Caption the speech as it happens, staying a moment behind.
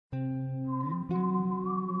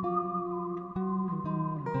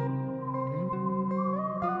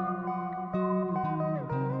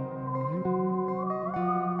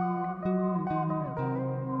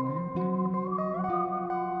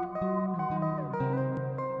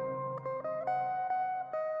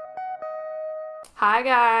Hi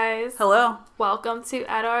guys. Hello. Welcome to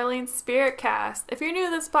Ed Arlene's Spirit Cast. If you're new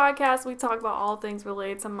to this podcast, we talk about all things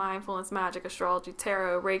related to mindfulness, magic, astrology,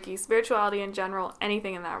 tarot, Reiki, spirituality in general,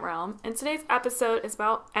 anything in that realm. And today's episode is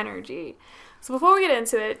about energy. So before we get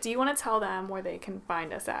into it, do you want to tell them where they can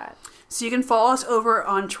find us at? So you can follow us over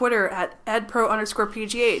on Twitter at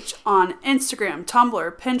edpro_PGH, on Instagram,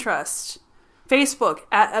 Tumblr, Pinterest, Facebook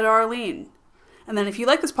at Ed Arlene. And then if you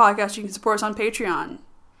like this podcast, you can support us on Patreon.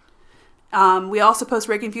 We also post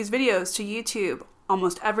Reiki-infused videos to YouTube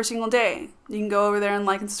almost every single day. You can go over there and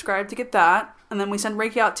like and subscribe to get that. And then we send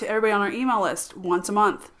Reiki out to everybody on our email list once a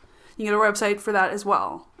month. You can go to our website for that as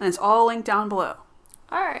well. And it's all linked down below.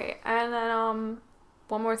 All right. And then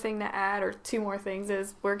one more thing to add, or two more things,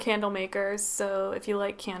 is we're candle makers. So if you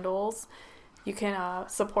like candles, you can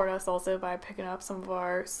support us also by picking up some of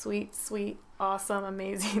our sweet, awesome,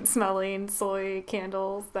 amazing smelling soy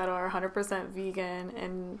candles that are 100% vegan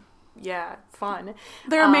and fun.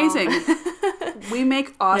 They're amazing. We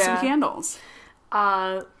make awesome candles.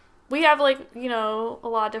 We have a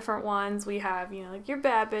lot of different ones. We have, like your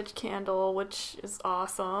bad bitch candle, which is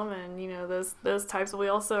awesome. And, those types. But we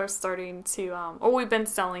also are starting to, we've been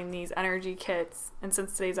selling these energy kits. And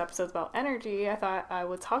since today's episode is about energy, I thought I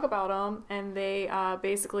would talk about them. And they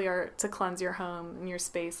basically are to cleanse your home and your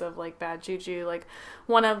space of bad juju.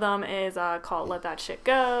 One of them is called Let That Shit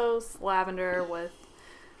Go. It's lavender with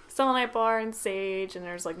selenite bar and sage, and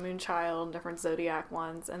there's moonchild and different zodiac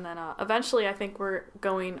ones. And then eventually I think we're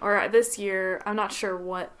going, or this year, I'm not sure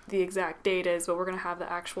what the exact date is, but we're going to have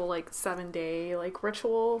the actual 7-day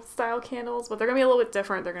ritual style candles, but they're going to be a little bit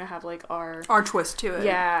different. They're going to have our twist to it.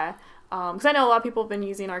 Yeah. Because I know a lot of people have been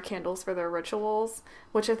using our candles for their rituals,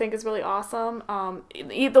 which I think is really awesome.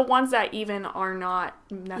 The ones that even are not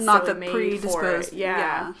necessarily made for it.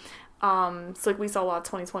 Yeah. So we saw a lot of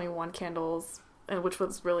 2021 candles, which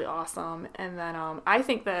was really awesome. And then I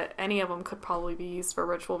think that any of them could probably be used for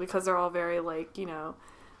ritual because they're all very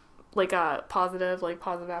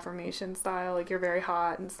positive affirmation style, you're very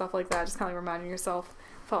hot and stuff like that, just kind of reminding yourself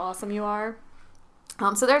how awesome you are.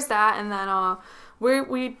 So there's that. And then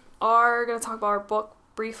we are going to talk about our book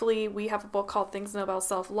briefly. We have a book called Things to Know About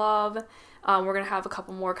Self-Love. We're going to have a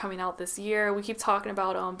couple more coming out this year. We keep talking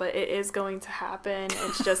about them, but it is going to happen.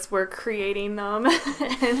 It's just we're creating them.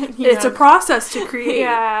 And, it's a process to create.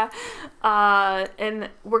 Yeah. And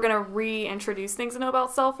we're going to reintroduce Things to Know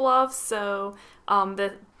About Self-Love. So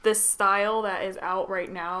this style that is out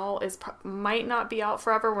right now might not be out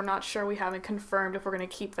forever. We're not sure. We haven't confirmed if we're going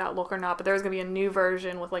to keep that look or not, but there's going to be a new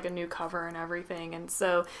version with a new cover and everything. And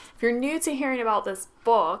so if you're new to hearing about this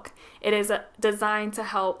book, it is designed to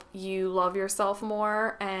help you love yourself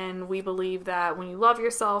more. And we believe that when you love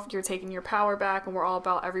yourself, you're taking your power back, and we're all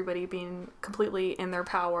about everybody being completely in their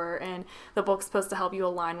power. And the book's supposed to help you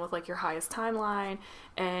align with your highest timeline.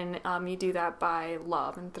 And you do that by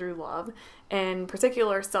love and through love, in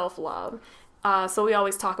particular self-love. So we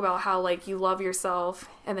always talk about how you love yourself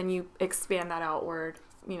and then you expand that outward.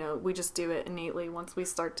 We just do it innately once we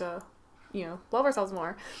start to, love ourselves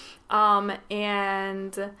more.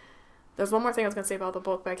 And there's one more thing I was going to say about the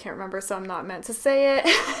book, but I can't remember, so I'm not meant to say it.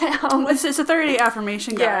 It's a 30-day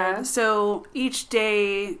affirmation guide. Yeah. So each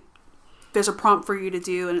day there's a prompt for you to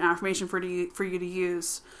do and an affirmation for you to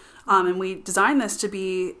use. And we designed this to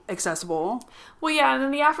be accessible. Well, yeah, and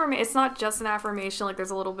then the affirmation, it's not just an affirmation.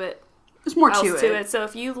 There's a little bit there's more else to it. So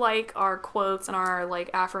if you like our quotes and our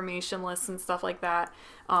affirmation lists and stuff like that,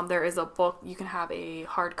 there is a book. You can have a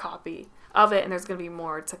hard copy of it, and there's going to be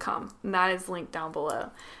more to come. And that is linked down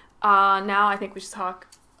below. Now I think we should talk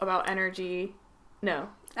about energy. No.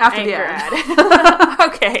 After the ad.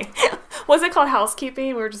 Okay. Was it called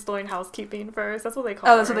housekeeping? We were just doing housekeeping first. That's what they call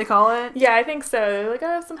it. Oh, that's what they call it? Yeah, I think so. They're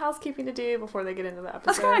I have some housekeeping to do before they get into the episode.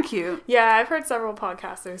 That's kind of cute. Yeah, I've heard several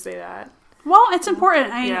podcasters say that. Well, it's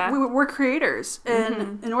important. We're creators.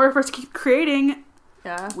 And in order for us to keep creating,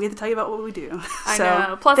 we have to tell you about what we do. I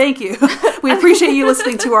know. Plus, thank you. We appreciate you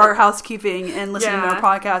listening to our housekeeping and listening to our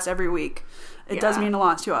podcast every week. It does mean a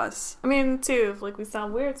lot to us. I mean, too, if we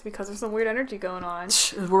sound weird, it's because there's some weird energy going on.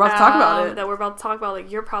 We're about to talk about it. That we're about to talk about,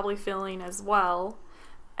 you're probably feeling as well.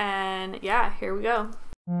 And yeah, here we go.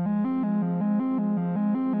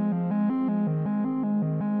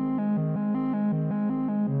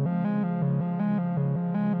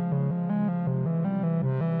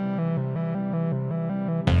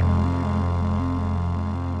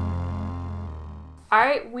 All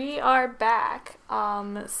right, we are back.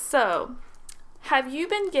 So have you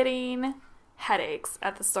been getting headaches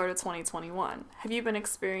at the start of 2021? Have you been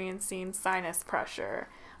experiencing sinus pressure,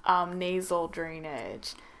 nasal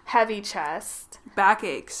drainage, heavy chest,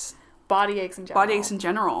 backaches, body aches in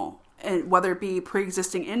general? and whether it be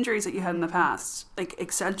pre-existing injuries that you had in the past, like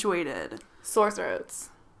accentuated. Sore throats.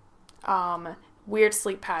 Weird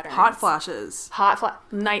sleep patterns. Hot flashes.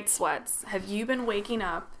 Night sweats. Have you been waking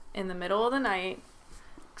up in the middle of the night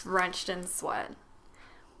drenched in sweat?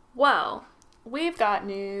 Well, we've got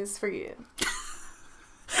news for you.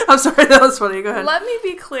 I'm sorry, that was funny. Go ahead. Let me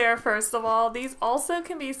be clear, first of all, these also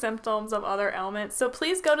can be symptoms of other ailments. So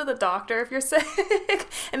please go to the doctor if you're sick.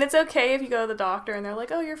 And it's okay if you go to the doctor and they're like,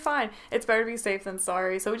 oh, you're fine. It's better to be safe than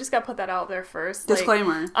sorry. So we just got to put that out there first.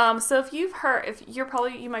 Disclaimer. So if you've heard,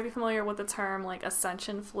 you might be familiar with the term like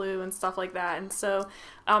Ascension flu and stuff like that. And so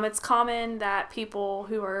it's common that people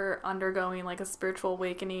who are undergoing like a spiritual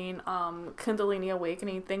awakening, Kundalini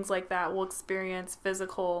awakening, things like that will experience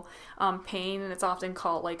physical pain, and it's often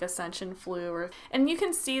called like Ascension flu. And you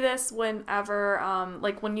can see this whenever,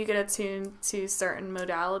 like when you get attuned to certain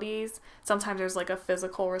modalities, sometimes there's like a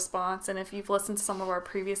physical response. And if you've listened to some of our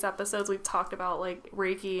previous episodes, we've talked about like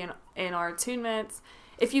Reiki and in our attunements.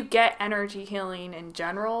 If you get energy healing in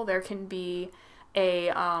general, there can be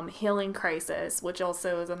a healing crisis, which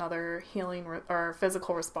also is another healing or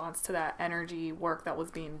physical response to that energy work that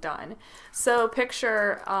was being done. So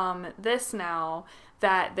picture this now,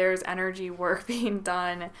 that there's energy work being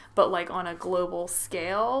done, but like on a global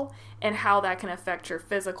scale, and how that can affect your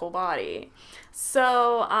physical body.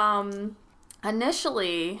 So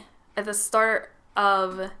initially at the start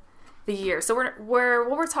of the year, so what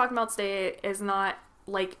we're talking about today is not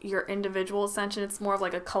like your individual ascension, it's more of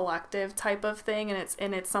like a collective type of thing,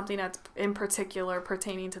 and it's something that's in particular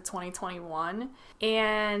pertaining to 2021.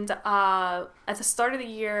 And at the start of the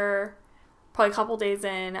year, probably a couple days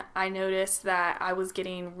in, I noticed that I was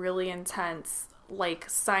getting really intense like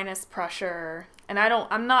sinus pressure, and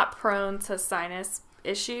I'm not prone to sinus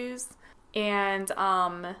issues, and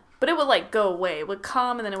but it would like go away. It would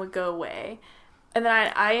come and then it would go away. And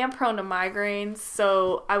then I am prone to migraines,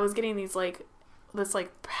 so I was getting this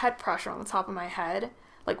head pressure on the top of my head,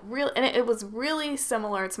 like real, and it was really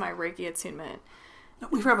similar to my Reiki attunement.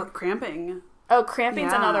 We forgot about cramping. Oh,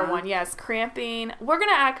 cramping's another one. Yes, cramping.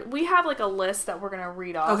 We have like a list that we're gonna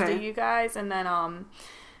read off to you guys, and then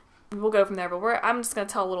we'll go from there. But I'm just gonna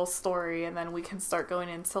tell a little story, and then we can start going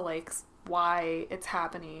into like why it's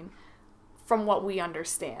happening from what we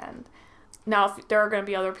understand. Now, if there are going to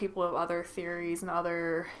be other people with other theories and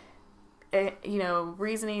other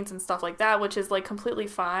reasonings and stuff like that, which is like completely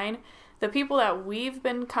fine. The people that we've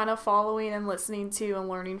been kind of following and listening to and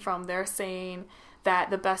learning from, they're saying that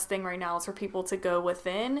the best thing right now is for people to go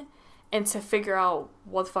within and to figure out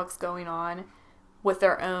what the fuck's going on with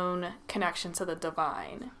their own connection to the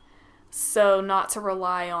divine. So not to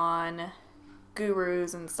rely on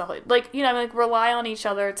gurus and stuff like rely on each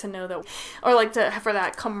other to know that, or like for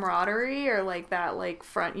that camaraderie, or like that like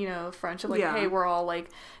friendship, like hey, we're all like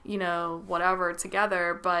whatever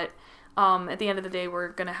together, but at the end of the day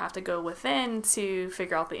we're gonna have to go within to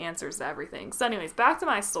figure out the answers to everything. So anyways, back to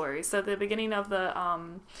my story. So at the beginning of the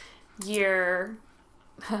year,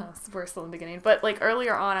 we're still in the beginning, but like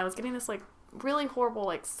earlier on, I was getting this like really horrible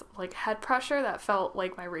like head pressure that felt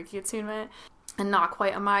like my Reiki attunement and not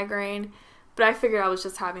quite a migraine. But I figured I was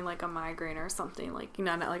just having like a migraine or something, like,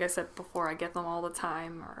 like I said before, I get them all the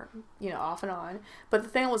time, or, off and on. But the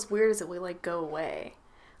thing that was weird is it would like go away.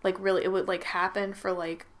 Like really, it would like happen for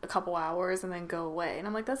like a couple hours and then go away. And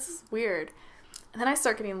I'm like, this is weird. And then I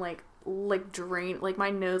start getting like drained, like my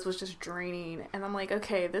nose was just draining. And I'm like,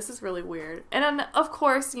 okay, this is really weird. And then of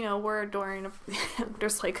course, we're during,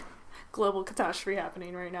 there's like global catastrophe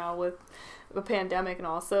happening right now with a pandemic and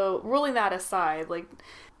all. So ruling that aside, like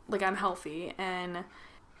I'm healthy, and I'm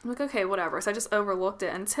like, okay, whatever. So I just overlooked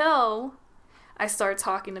it until I started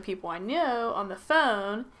talking to people I knew on the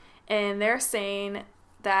phone, and they're saying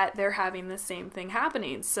that they're having the same thing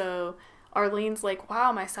happening. So Arlene's like,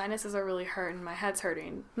 wow, my sinuses are really hurting, my head's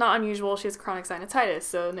hurting. Not unusual, she has chronic sinusitis,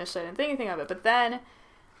 so initially I didn't think anything of it. But then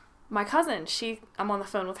my cousin, I'm on the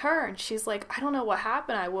phone with her, and she's like, I don't know what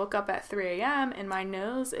happened. I woke up at 3 a.m. and my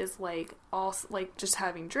nose is like all like just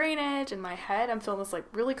having drainage, and my head, I'm feeling this like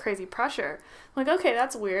really crazy pressure. I'm like, okay,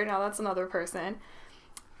 that's weird. Now that's another person.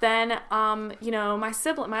 Then, my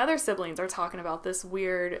other siblings are talking about this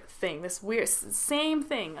weird thing, same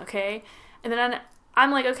thing. Okay. And then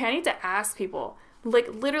I'm like, okay, I need to ask people.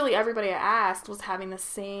 Like literally everybody I asked was having the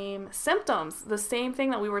same symptoms, the same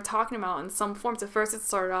thing that we were talking about in some forms. At first it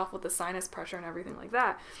started off with the sinus pressure and everything like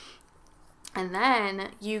that. And then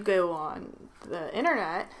you go on the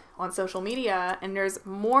internet, on social media, and there's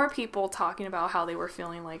more people talking about how they were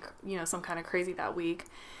feeling like, some kind of crazy that week.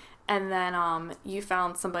 And then you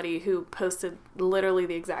found somebody who posted literally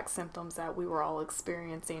the exact symptoms that we were all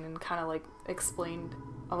experiencing and kind of like explained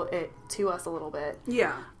it to us a little bit.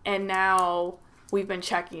 Yeah. And now we've been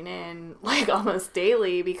checking in like almost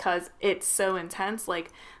daily because it's so intense,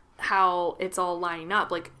 like how it's all lining up.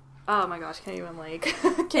 Like, oh my gosh, can't even like,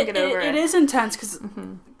 can't get over it. It is intense because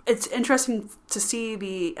it's interesting to see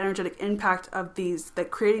the energetic impact of these,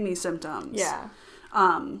 like creating these symptoms. Yeah.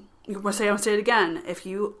 I'm going to say it again. If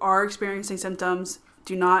you are experiencing symptoms,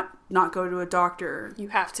 do not go to a doctor. You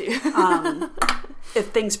have to. If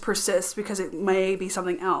things persist, because it may be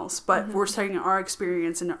something else. But we're taking our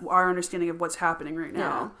experience and our understanding of what's happening right now.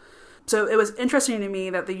 Yeah. So it was interesting to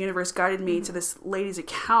me that the universe guided me to this lady's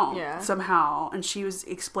account somehow. And she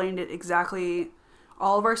explained it exactly,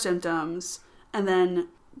 all of our symptoms. And then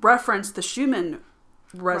referenced the Schumann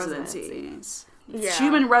residencies. Yeah.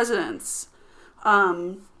 Schumann resonance.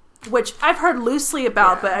 Which I've heard loosely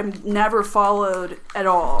about, but I've never followed at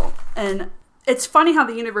all. And it's funny how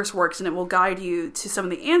the universe works, and it will guide you to some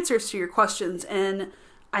of the answers to your questions. And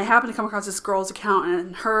I happened to come across this girl's account,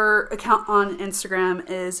 and her account on Instagram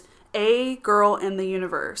is A Girl in the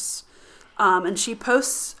Universe. And she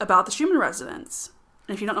posts about the Schumann resonance.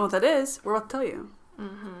 And if you don't know what that is, we're about to tell you.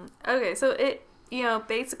 Mm-hmm. Okay, so it,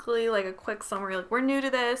 basically like a quick summary, like we're new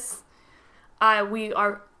to this. We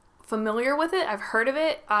are familiar with it. I've heard of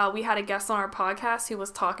it. We had a guest on our podcast who was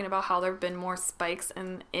talking about how there have been more spikes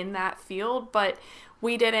in that field, but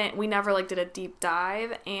we never like did a deep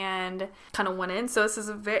dive and kind of went in. So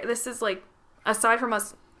this is like, aside from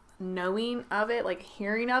us knowing of it, like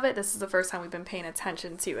hearing of it, this is the first time we've been paying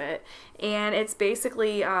attention to it. And it's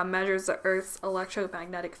basically measures the Earth's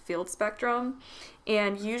electromagnetic field spectrum.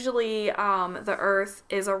 And usually the Earth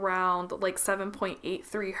is around like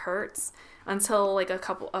 7.83 hertz until like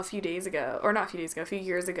a few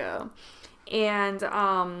years ago. And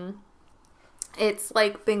it's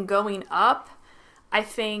like been going up. I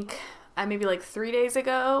think maybe like 3 days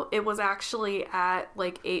ago, it was actually at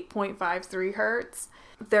like 8.53 hertz.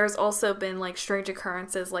 There's also been like strange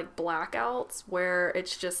occurrences like blackouts where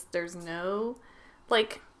it's just, there's no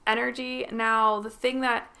like energy. Now, the thing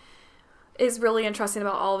that is really interesting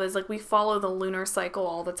about all of it is like we follow the lunar cycle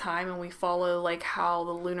all the time, and we follow like how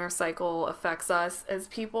the lunar cycle affects us as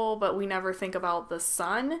people, but we never think about the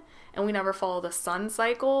sun, and we never follow the sun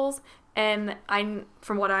cycles. And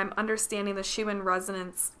from what I'm understanding, the Schumann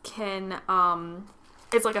resonance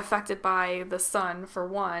it's like affected by the sun for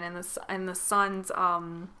one, and the sun's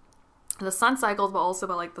the sun cycles, but also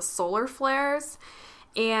by like the solar flares.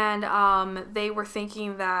 And they were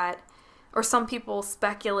thinking that, or some people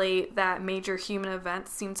speculate that major human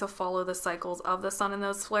events seem to follow the cycles of the sun and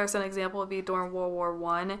those flares. So an example would be during World War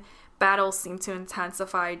I, battles seem to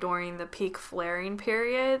intensify during the peak flaring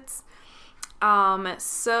periods.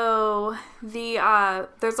 So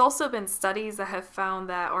there's also been studies that have found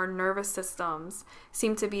that our nervous systems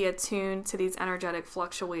seem to be attuned to these energetic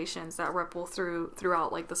fluctuations that ripple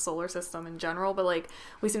throughout like the solar system in general, but like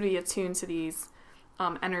we seem to be attuned to these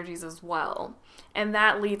energies as well. And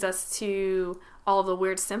that leads us to all of the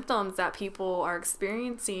weird symptoms that people are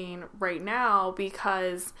experiencing right now,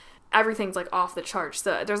 because everything's like off the charts.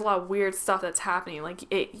 So there's a lot of weird stuff that's happening.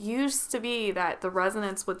 Like it used to be that the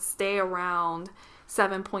resonance would stay around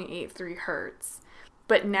 7.83 hertz.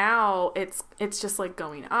 But now it's just like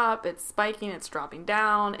going up, it's spiking, it's dropping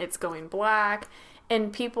down, it's going black.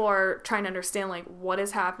 And people are trying to understand, like, what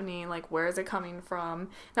is happening, like, where is it coming from?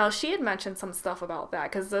 Now, she had mentioned some stuff about that,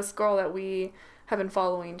 because this girl that we have been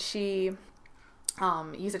following, she,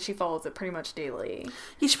 you said she follows it pretty much daily.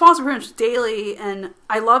 Yeah, she follows it pretty much daily, and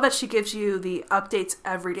I love that she gives you the updates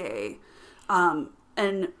every day.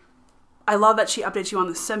 And I love that she updates you on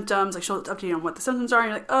the symptoms. Like, she'll update you on what the symptoms are,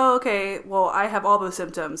 and you're like, oh, okay, well, I have all those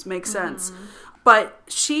symptoms. Makes sense. But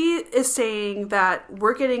she is saying that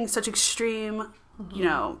we're getting such extreme,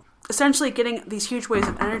 essentially getting these huge waves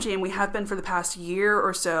of energy, and we have been for the past year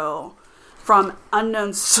or so, from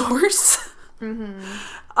unknown source.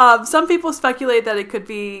 Some people speculate that it could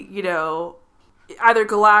be, either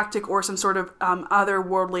galactic or some sort of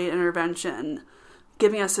otherworldly intervention,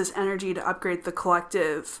 giving us this energy to upgrade the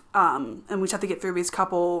collective. And we just have to get through these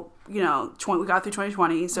couple, we got through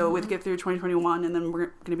 2020, so we have to get through 2021, and then we're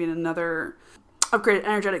going to be in another upgraded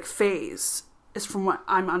energetic phase, is from what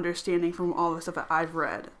I'm understanding from all the stuff that I've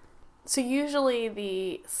read. So usually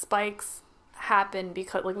the spikes happen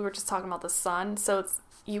because, like we were just talking about the sun, so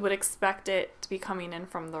you would expect it to be coming in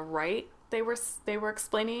from the right, they were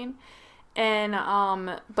explaining.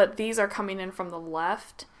 And but these are coming in from the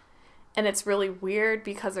left. And it's really weird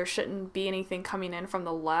because there shouldn't be anything coming in from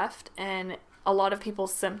the left. And a lot of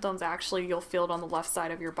people's symptoms, actually, you'll feel it on the left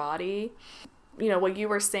side of your body. You know, what you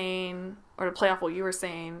were saying, or to play off what you were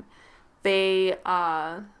saying,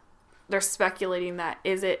 they're speculating that,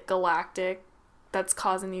 is it galactic that's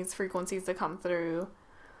causing these frequencies to come through?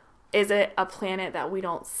 Is it a planet that we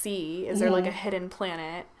don't see? Is there like a hidden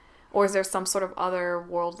planet? Or is there some sort of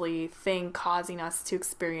otherworldly thing causing us to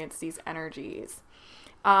experience these energies?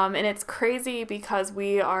 And it's crazy because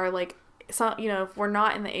we are like, so, you know, if we're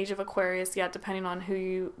not in the age of Aquarius yet, depending on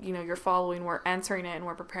who you're following, we're entering it and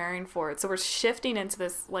we're preparing for it. So we're shifting into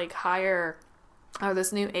this like higher, or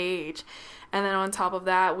this new age. And then on top of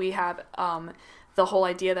that, we have the whole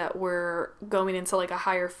idea that we're going into like a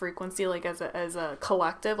higher frequency, like as a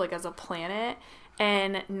collective, like as a planet.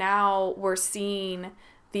 And now we're seeing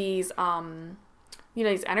these,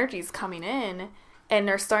 these energies coming in, and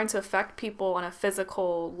they're starting to affect people on a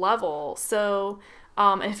physical level. So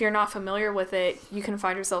if you're not familiar with it, you can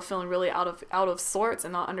find yourself feeling really out of sorts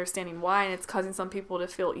and not understanding why. And it's causing some people to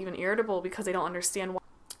feel even irritable because they don't understand why.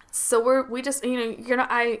 So we just,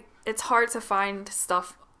 it's hard to find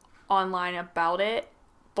stuff online about it,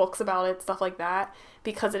 books about it, stuff like that,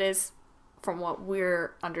 because it is, from what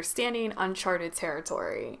we're understanding, uncharted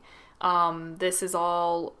territory. This is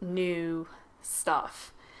all new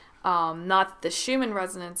stuff. Not that the Schumann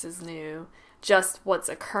resonance is new, just what's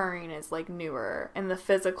occurring is like newer, and the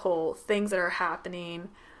physical things that are happening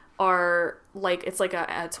are like, it's like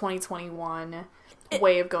a 2021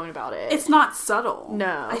 way of going about it. It's not subtle.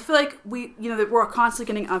 No. I feel like that we're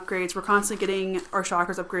constantly getting upgrades. We're constantly getting our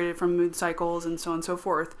chakras upgraded from moon cycles and so on and so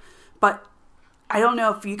forth. But I don't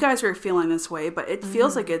know if you guys are feeling this way, but it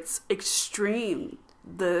feels like it's extreme,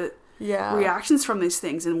 the reactions from these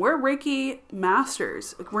things. And we're Reiki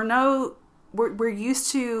masters. Like we're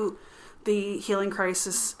used to the healing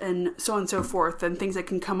crisis and so on and so forth, and things that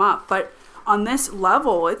can come up. But on this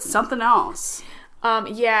level, it's something else. Say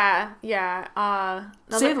the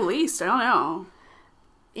least. I don't know.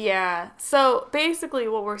 Yeah. So basically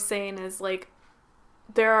what we're saying is like,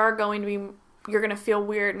 you're going to feel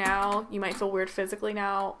weird now. You might feel weird physically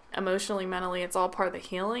now, emotionally, mentally. It's all part of the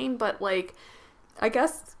healing. But like, I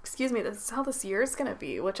guess, this is how this year is going to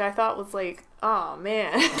be, which I thought was like, oh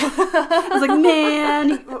man. I was like,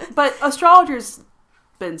 man. But astrologers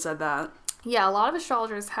been said that. Yeah, a lot of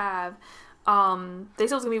astrologers have. They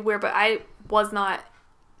said it was going to be weird, but I was not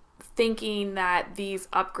thinking that these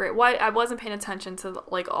upgrade. Why I wasn't paying attention to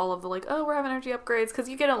like all of the like, oh, we're having energy upgrades, because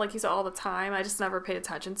you get it, like you said, all the time. I just never paid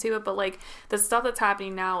attention to it. But like, the stuff that's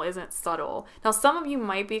happening now isn't subtle. Now some of you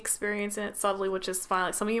might be experiencing it subtly, which is fine.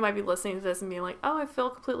 Like some of you might be listening to this and being like, oh, I feel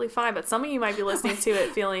completely fine. But some of you might be listening to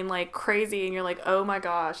it feeling like crazy, and you're like, oh my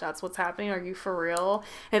gosh, that's what's happening. Are you for real?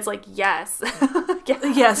 And it's like, yes.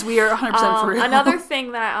 Yes, we are 100% for real. Another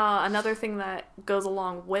thing that goes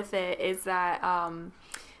along with it is that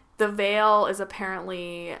the veil is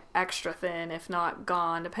apparently extra thin, if not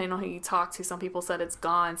gone, depending on who you talk to. Some people said it's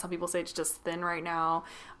gone. Some people say it's just thin right now.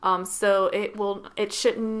 So it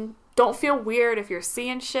shouldn't, don't feel weird if you're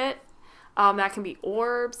seeing shit. That can be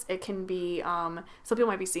orbs. It can be, some people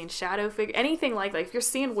might be seeing shadow figure, anything like that. If you're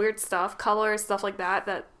seeing weird stuff, colors, stuff like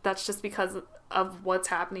that's just because of what's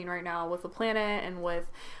happening right now with the planet and with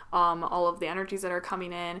all of the energies that are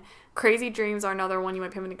coming in. Crazy dreams are another one. You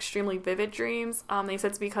might be having extremely vivid dreams. They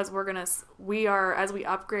said it's because as we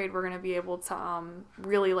upgrade, we're going to be able to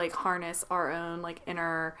really like harness our own like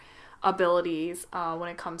inner abilities when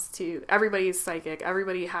it comes to, everybody's psychic.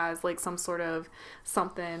 Everybody has like some sort of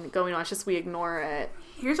something going on. It's just we ignore it.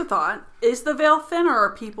 Here's a thought. Is the veil thin, or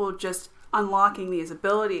are people just unlocking these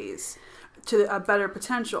abilities to a better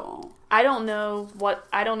potential? I don't know what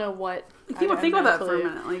People think about that for a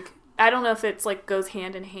minute. Like, I don't know if it's like goes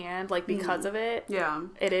hand in hand, like because of it. Yeah.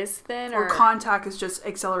 It is thin, or contact is just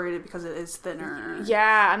accelerated because it is thinner.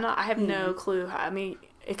 Yeah, I have no clue. I mean,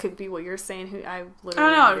 it could be what you're saying. I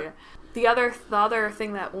literally don't know. The other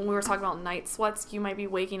thing that when we were talking about night sweats, you might be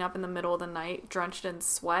waking up in the middle of the night drenched in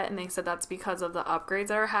sweat, and they said that's because of the upgrades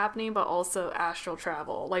that are happening, but also astral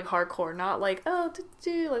travel, like hardcore, not like like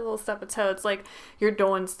a little step of toe. It's like you're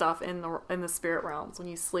doing stuff in the spirit realms when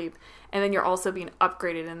you sleep, and then you're also being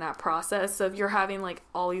upgraded in that process. So if you're having like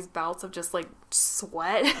all these bouts of just like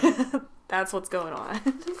sweat, that's what's going on.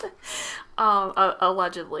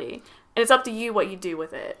 Allegedly. And it's up to you what you do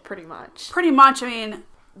with it, pretty much. Pretty much. I mean,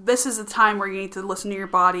 this is a time where you need to listen to your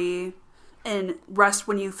body and rest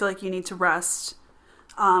when you feel like you need to rest,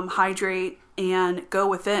 hydrate, and go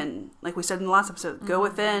within. Like we said in the last episode, go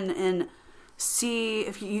within and see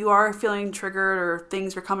if you are feeling triggered or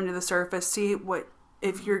things are coming to the surface. See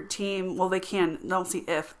if your team, don't see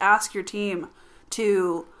if, ask your team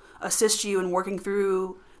to assist you in working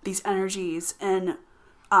through these energies and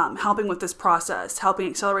helping with this process, helping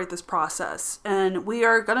accelerate this process. And we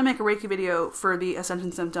are going to make a Reiki video for the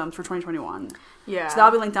Ascension symptoms for 2021. Yeah. So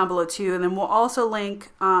that'll be linked down below too. And then we'll also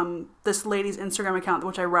link this lady's Instagram account,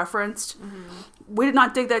 which I referenced. We did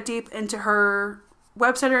not dig that deep into her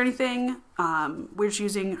website or anything. We're just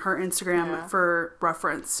using her Instagram for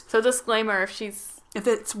reference. So disclaimer, if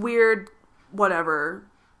it's weird, whatever.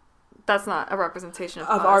 That's not a representation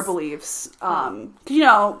of our beliefs.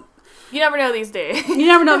 You never know these days. You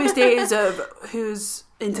never know these days of who's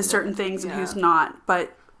into certain things and who's not.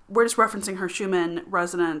 But we're just referencing her Schumann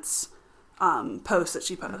resonance post that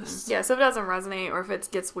she posts. Yeah, so if it doesn't resonate or if it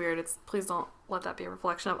gets weird, please don't let that be a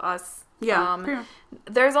reflection of us. Yeah.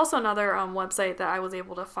 There's also another website that I was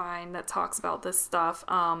able to find that talks about this stuff.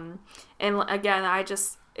 And again,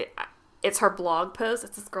 it's her blog post.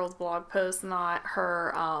 It's this girl's blog post, not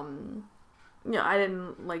her. I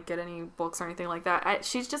didn't get any books or anything like that.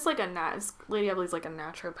 She's just like this lady, I believe, is like a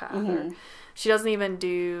naturopath. She doesn't even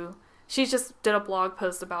do. She just did a blog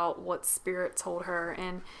post about what spirit told her,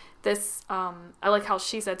 and this. I like how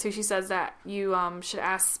she said too. She says that you should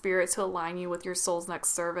ask spirit to align you with your soul's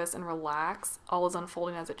next service and relax. All is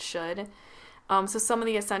unfolding as it should. So some of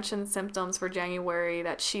the Ascension symptoms for January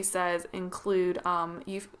that she says include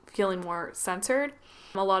you feeling more centered.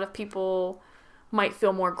 A lot of people might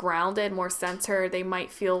feel more grounded, more centered. They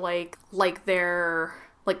might feel like they're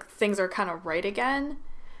things are kind of right again.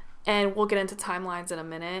 And we'll get into timelines in a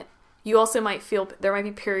minute. You also might feel there might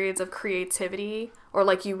be periods of creativity or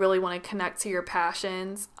you really want to connect to your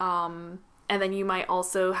passions. And then you might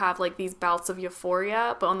also have these bouts of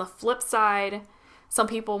euphoria. But on the flip side, some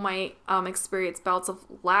people might experience bouts of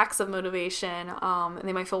lacks of motivation, and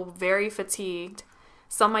they might feel very fatigued.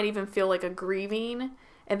 Some might even feel like a grieving,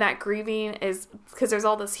 and that grieving is because there's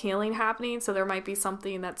all this healing happening, so there might be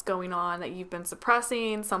something that's going on that you've been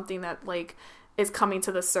suppressing, something that is coming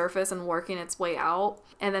to the surface and working its way out.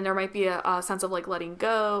 And then there might be a sense of letting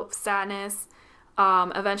go, sadness.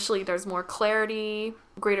 Eventually there's more clarity,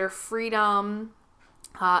 greater freedom.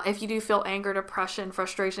 If you do feel anger, depression,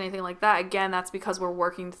 frustration, anything like that, again, that's because we're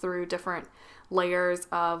working through different layers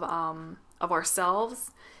of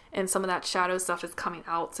ourselves, and some of that shadow stuff is coming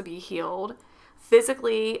out to be healed.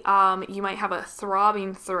 Physically, you might have a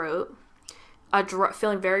throbbing throat.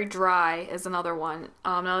 Feeling very dry is another one.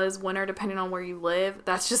 Now this winter, depending on where you live,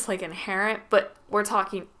 that's just inherent, but we're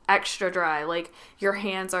talking extra dry. Your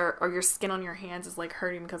hands or your skin on your hands is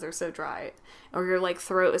hurting because they're so dry, or your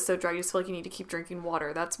throat is so dry you just feel like you need to keep drinking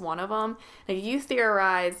water. That's one of them. Now you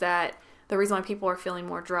theorize that the reason why people are feeling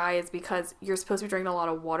more dry is because you're supposed to be drinking a lot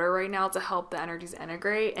of water right now to help the energies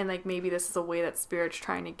integrate, and maybe this is a way that spirit's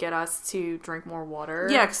trying to get us to drink more water.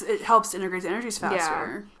 Yeah, because it helps integrate the energies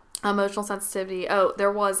faster. Yeah. Emotional sensitivity. Oh,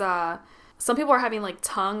 there was some people are having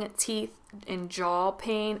tongue, teeth, and jaw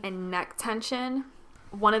pain and neck tension.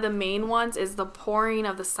 One of the main ones is the pouring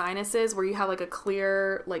of the sinuses, where you have a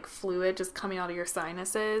clear fluid just coming out of your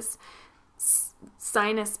sinuses.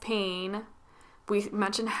 Sinus pain. We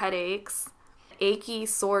mentioned headaches, achy,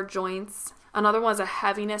 sore joints. Another one is a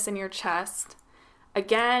heaviness in your chest.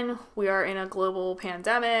 Again, we are in a global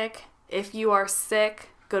pandemic. If you are sick,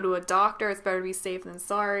 go to a doctor. It's better to be safe than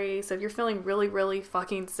sorry. So if you're feeling really, really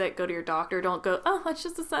fucking sick, go to your doctor. Don't go, oh, it's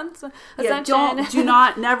just Ascension. Yeah, do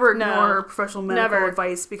not never ignore professional medical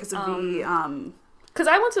advice because of the Because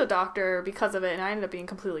I went to a doctor because of it, and I ended up being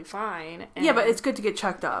completely fine. Yeah, but it's good to get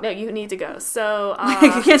checked up. No, you need to go. So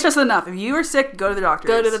you can't stress it enough. If you are sick, go to the doctor.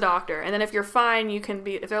 Go to the doctor, and then if you're fine, you can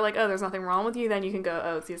be. If they're like, "Oh, there's nothing wrong with you," then you can go.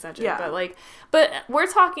 Oh, it's the Ascension. Yeah. But we're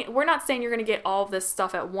talking. We're not saying you're going to get all of this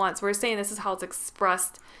stuff at once. We're saying this is how it's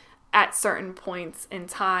expressed at certain points in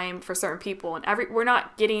time for certain people, and we're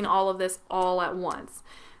not getting all of this all at once.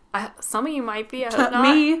 Some of you might be. I hope not.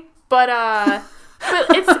 Me, but.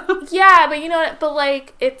 But it's yeah, but you know what?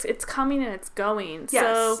 But it's coming and it's going. Yes.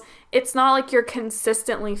 So it's not like you're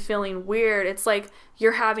consistently feeling weird. It's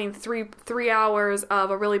you're having three hours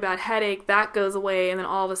of a really bad headache, that goes away, and then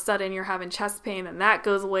all of a sudden you're having chest pain, then that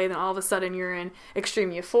goes away, then all of a sudden you're in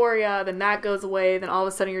extreme euphoria, then that goes away, then all of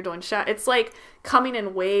a sudden you're doing It's coming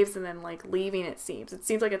in waves and then leaving. It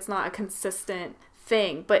seems like it's not a consistent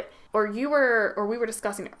thing, but we were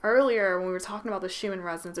discussing earlier when we were talking about the Schumann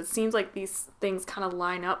resonance, it seems like these things kind of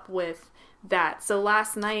line up with that. So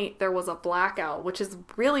last night there was a blackout, which is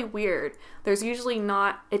really weird. There's usually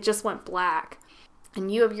not, it just went black. And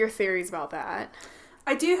you have your theories about that.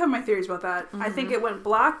 I do have my theories about that. Mm-hmm. I think it went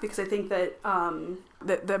black because I think that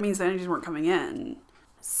that means the energies weren't coming in.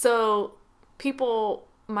 So people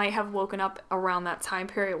might have woken up around that time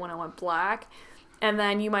period when it went black. And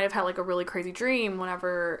then you might have had like a really crazy dream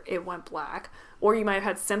whenever it went black, or you might have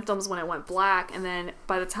had symptoms when it went black, and then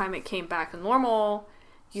by the time it came back to normal,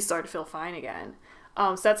 you start to feel fine again.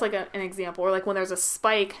 So that's like an example. Or like when there's a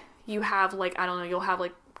spike, you have like, I don't know, you'll have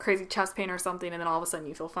like crazy chest pain or something, and then all of a sudden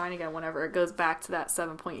you feel fine again whenever it goes back to that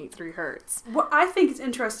 7.83 hertz. What I think is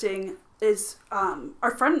interesting is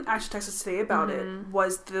our friend actually texted us today about it,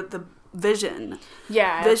 was the vision.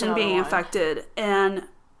 Yeah. Vision being affected. And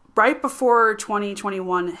right before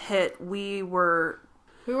 2021 hit, we were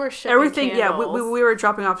shipping everything. Candles. Yeah, we were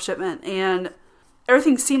dropping off shipment, and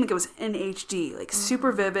everything seemed like it was in HD, like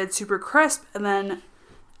super vivid, super crisp. And then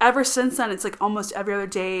ever since then, it's like almost every other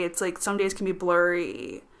day. It's like some days can be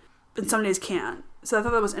blurry, and some days can't. So I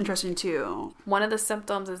thought that was interesting too. One of the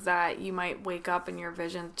symptoms is that you might wake up and your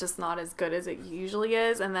vision's just not as good as it usually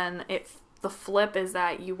is, and then the flip is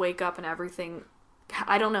that you wake up and everything,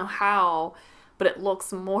 I don't know how, but it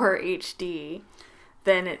looks more HD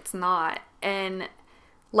than it's not. And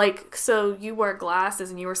like, so you wear glasses,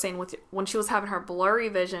 and you were saying when she was having her blurry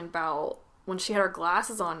vision bout, when she had her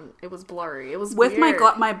glasses on, it was blurry. It was with weird.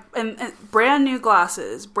 my brand new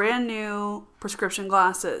glasses, brand new prescription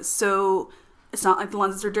glasses. So it's not like the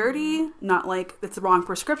lenses are dirty, not like it's the wrong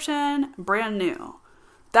prescription, brand new.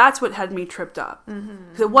 That's what had me tripped up.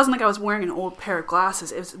 Because it wasn't like I was wearing an old pair of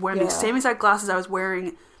glasses. It was wearing the same exact glasses I was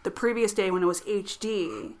wearing the previous day when it was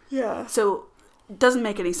HD. Yeah. So it doesn't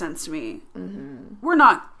make any sense to me. We're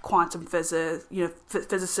not quantum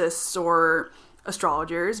physicists or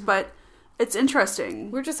astrologers, but it's interesting.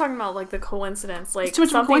 We're just talking about like the coincidence, like too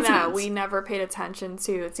much something that we never paid attention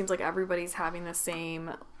to. It seems like everybody's having the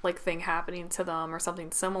same like thing happening to them or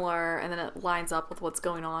something similar, and then it lines up with what's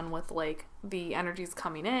going on with like the energies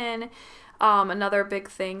coming in. Another big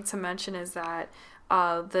thing to mention is that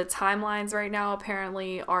the timelines right now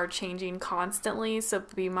apparently are changing constantly, so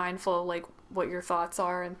be mindful of like what your thoughts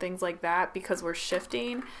are and things like that, because we're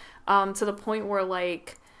shifting to the point where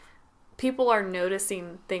like people are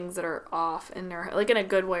noticing things that are off in their, like in a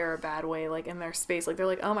good way or a bad way, like in their space. Like they're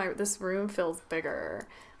like, oh this room feels bigger.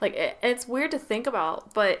 Like it's weird to think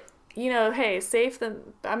about, but you know, hey, safe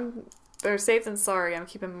than sorry. I'm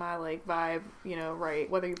keeping my like vibe, you know, right,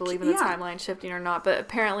 whether you believe in the timeline shifting or not. But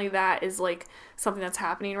apparently that is like something that's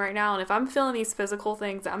happening right now. And if I'm feeling these physical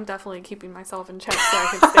things, I'm definitely keeping myself in check so I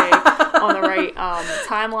can stay on the right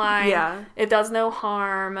timeline. Yeah, it does no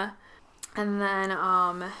harm. And then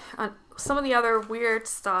some of the other weird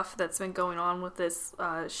stuff that's been going on with this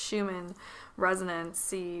Schumann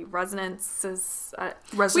resonances.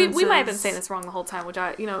 We might have been saying this wrong the whole time, which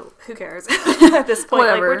who cares at this point.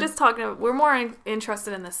 Whatever. Like, we're just we're more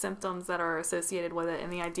interested in the symptoms that are associated with it,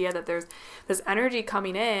 and the idea that there's this energy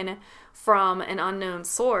coming in from an unknown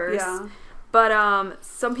source. Yeah. But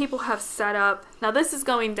some people have set up, now this is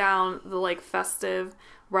going down the like festive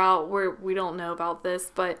route where we don't know about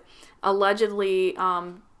this, but allegedly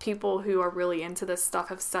people who are really into this stuff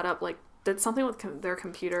have set up, like, did something with their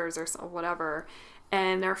computers or whatever,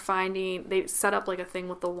 and they set up like a thing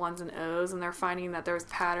with the ones and O's, and they're finding that there's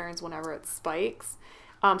patterns whenever it spikes.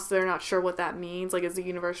 So they're not sure what that means. Like, is the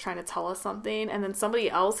universe trying to tell us something? And then somebody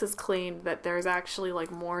else has claimed that there's actually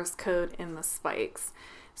like Morse code in the spikes.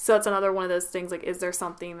 So it's another one of those things, like, is there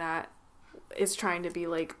something that is trying to be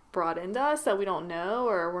like brought into us that we don't know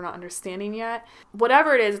or we're not understanding yet?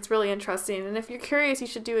 Whatever it is, it's really interesting, and if you're curious, you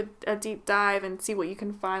should do a deep dive and see what you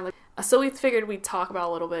can find. Like, so we figured we'd talk about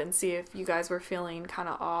a little bit and see if you guys were feeling kind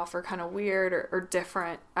of off or kind of weird or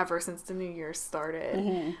different ever since the new year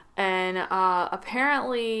started. And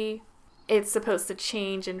apparently it's supposed to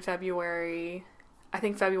change in February, I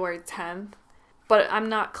think February 10th, but I'm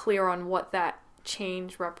not clear on what that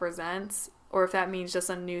change represents, or if that means just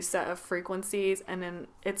a new set of frequencies, and then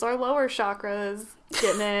it's our lower chakras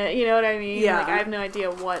getting it, you know what I mean? Yeah. Like, I have no idea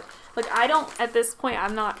what, like, at this point,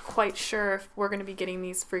 I'm not quite sure if we're going to be getting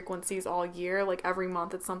these frequencies all year. Like, every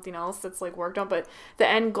month it's something else that's, like, worked on, but the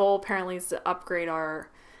end goal apparently is to upgrade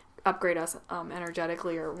us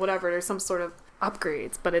energetically or whatever. There's some sort of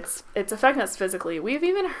upgrades, but it's affecting us physically. We've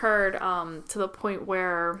even heard to the point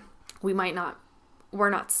where we're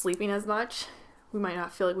not sleeping as much. We might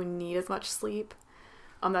not feel like we need as much sleep.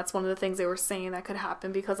 That's one of the things they were saying that could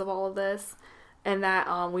happen because of all of this. And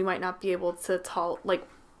that we might not be able to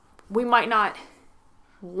we might not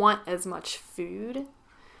want as much food.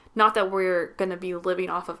 Not that we're going to be living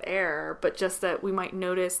off of air, but just that we might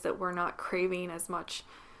notice that we're not craving as much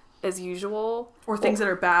as usual. Or things that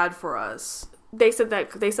are bad for us. They said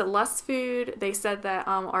less food. They said that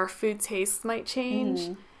our food tastes might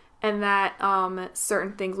change. And that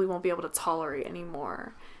certain things we won't be able to tolerate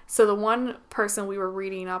anymore. So the one person we were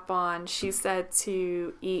reading up on, she said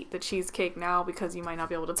to eat the cheesecake now because you might not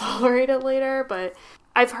be able to tolerate it later. But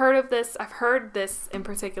I've heard this in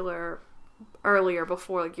particular earlier,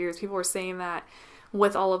 before, like years. People were saying that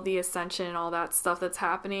with all of the Ascension and all that stuff that's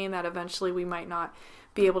happening, that eventually we might not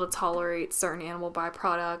be able to tolerate certain animal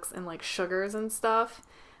byproducts and like sugars and stuff.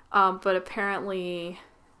 But apparently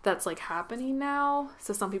that's like happening now.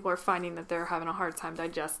 So some people are finding that they're having a hard time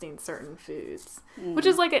digesting certain foods, which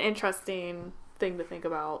is like an interesting thing to think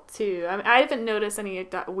about too. I mean, I haven't noticed any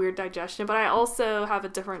weird digestion, but I also have a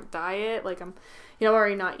different diet. Like I'm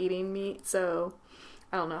already not eating meat, so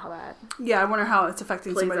I don't know how that. Yeah, I wonder how it's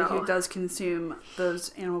affecting somebody out. who does consume those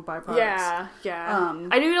animal byproducts. Yeah.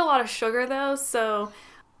 I do eat a lot of sugar though, so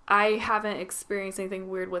I haven't experienced anything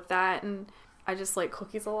weird with that, and I just like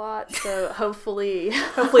cookies a lot, so hopefully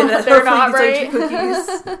they're not right.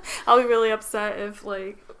 Cookies. I'll be really upset if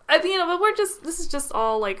like, but this is just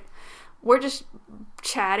all like, we're just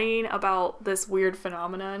chatting about this weird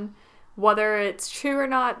phenomenon. Whether it's true or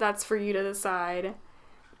not, that's for you to decide.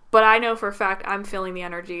 But I know for a fact I'm feeling the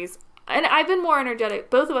energies. And I've been more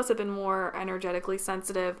energetic. Both of us have been more energetically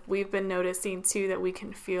sensitive. We've been noticing too that we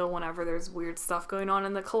can feel whenever there's weird stuff going on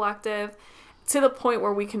in the collective. To the point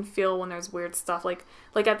where we can feel when there's weird stuff. Like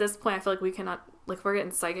at this point, I feel like we cannot, like if we're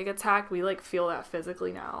getting psychic attacked, we like feel that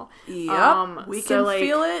physically now. Yep. We can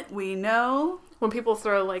feel it. We know. When people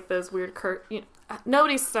throw like those weird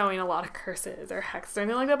nobody's throwing a lot of curses or hexes or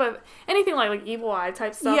anything like that, but anything like evil eye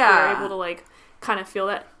type stuff, we're able to like kind of feel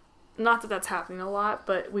that. Not that that's happening a lot,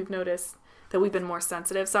 but we've noticed that we've been more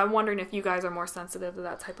sensitive. So I'm wondering if you guys are more sensitive to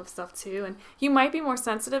that type of stuff too. And you might be more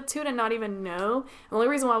sensitive to it and not even know. The only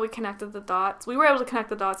reason why we connected the dots, we were able to connect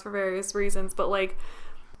the dots for various reasons, but like,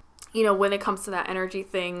 when it comes to that energy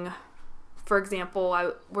thing, for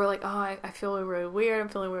example, we're like, oh, I feel really weird. I'm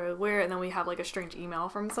feeling really weird. And then we have like a strange email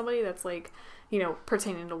from somebody that's like,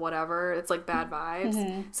 pertaining to whatever. It's like bad vibes.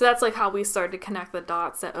 Mm-hmm. So that's like how we started to connect the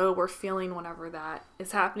dots that, we're feeling whenever that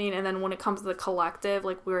is happening. And then when it comes to the collective,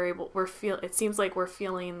 like it seems like we're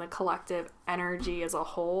feeling the collective energy as a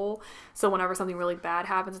whole. So whenever something really bad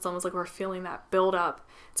happens, it's almost like we're feeling that build up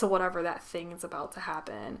to whatever that thing is about to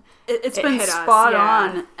happen. It's been spot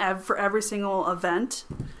on for every single event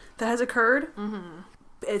that has occurred. Mm-hmm.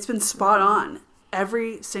 It's been spot on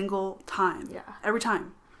every single time. Yeah. Every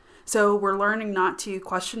time. So we're learning not to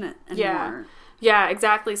question it anymore. Yeah,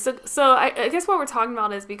 exactly. So I guess what we're talking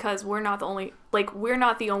about is because we're not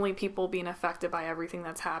the only people being affected by everything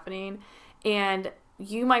that's happening, and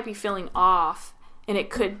you might be feeling off, and it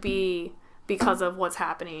could be because of what's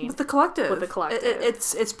happening with the collective.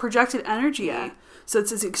 It's projected energy. Yeah. So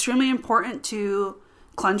it's extremely important to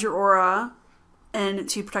cleanse your aura and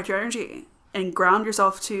to protect your energy and ground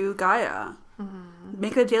yourself to Gaia. Mm-hmm.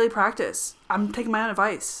 Make it a daily practice. I'm taking my own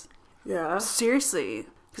advice. Yeah. Seriously.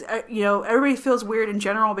 Because, everybody feels weird in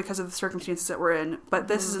general because of the circumstances that we're in, but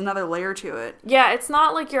this is another layer to it. Yeah, it's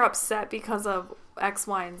not like you're upset because of X,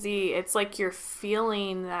 Y, and Z. It's like you're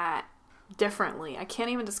feeling that differently. I can't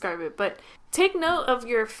even describe it, but take note of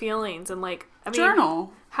your feelings and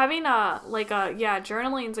journal. Having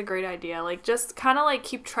journaling is a great idea. Like just kind of like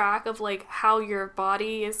keep track of like how your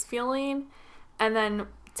body is feeling, and then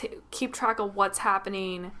keep track of what's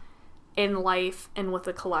happening in life and with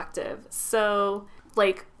the collective. So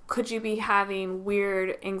like, could you be having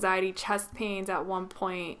weird anxiety chest pains at one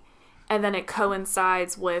point, and then it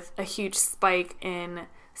coincides with a huge spike in,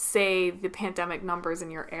 say, the pandemic numbers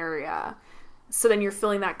in your area? So then you're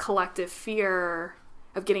feeling that collective fear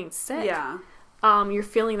of getting sick. Yeah. You're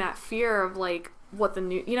feeling that fear of like what the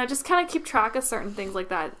new, just kind of keep track of certain things like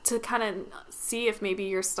that to kind of see if maybe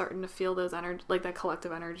you're starting to feel those like that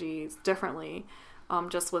collective energies differently.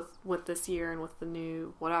 Just with this year and with the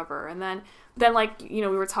new whatever. And then like, we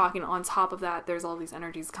were talking on top of that, there's all these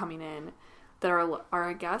energies coming in that are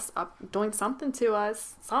I guess, doing something to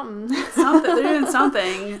us. Something. They're doing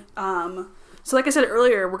something. So like I said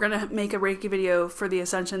earlier, we're going to make a Reiki video for the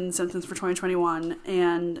Ascension Symptoms for 2021.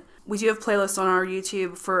 And we do have playlists on our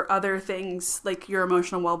YouTube for other things like your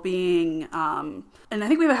emotional well-being. And I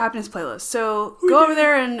think we have a happiness playlist. So go over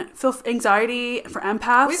there and feel anxiety for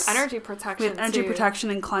empaths. We have energy protection. We have energy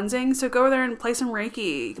protection and cleansing. So go over there and play some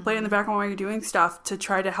Reiki. You can play it in the background while you're doing stuff to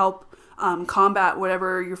try to help combat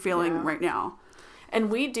whatever you're feeling right now.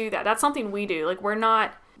 And we do that. That's something we do. Like, we're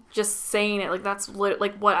not just saying it. Like, that's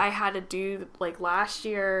like what I had to do like last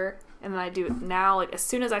year, and then I do it now. Like, as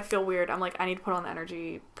soon as I feel weird, I'm like, I need to put on the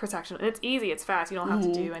energy protection. And it's easy. It's fast. You don't have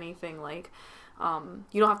to do anything. Like,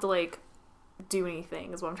 you don't have to like do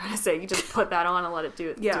anything is what I'm trying to say. You just put that on and let it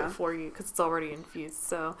do it for you because it's already infused.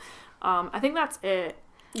 So I think that's it.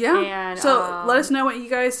 Yeah. And so let us know how you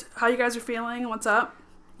guys are feeling and what's up.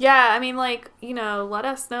 Yeah, I mean, like, let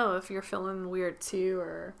us know if you're feeling weird too,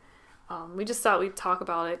 or we just thought we'd talk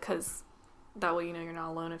about it because that way you're not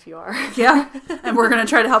alone if you are. Yeah, and we're gonna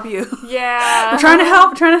try to help you. Yeah, we're trying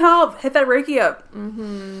to help. Hit that Reiki up.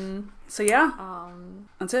 So yeah,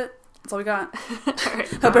 that's it. That's all we got. All right,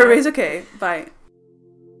 Hope everybody's okay. Bye.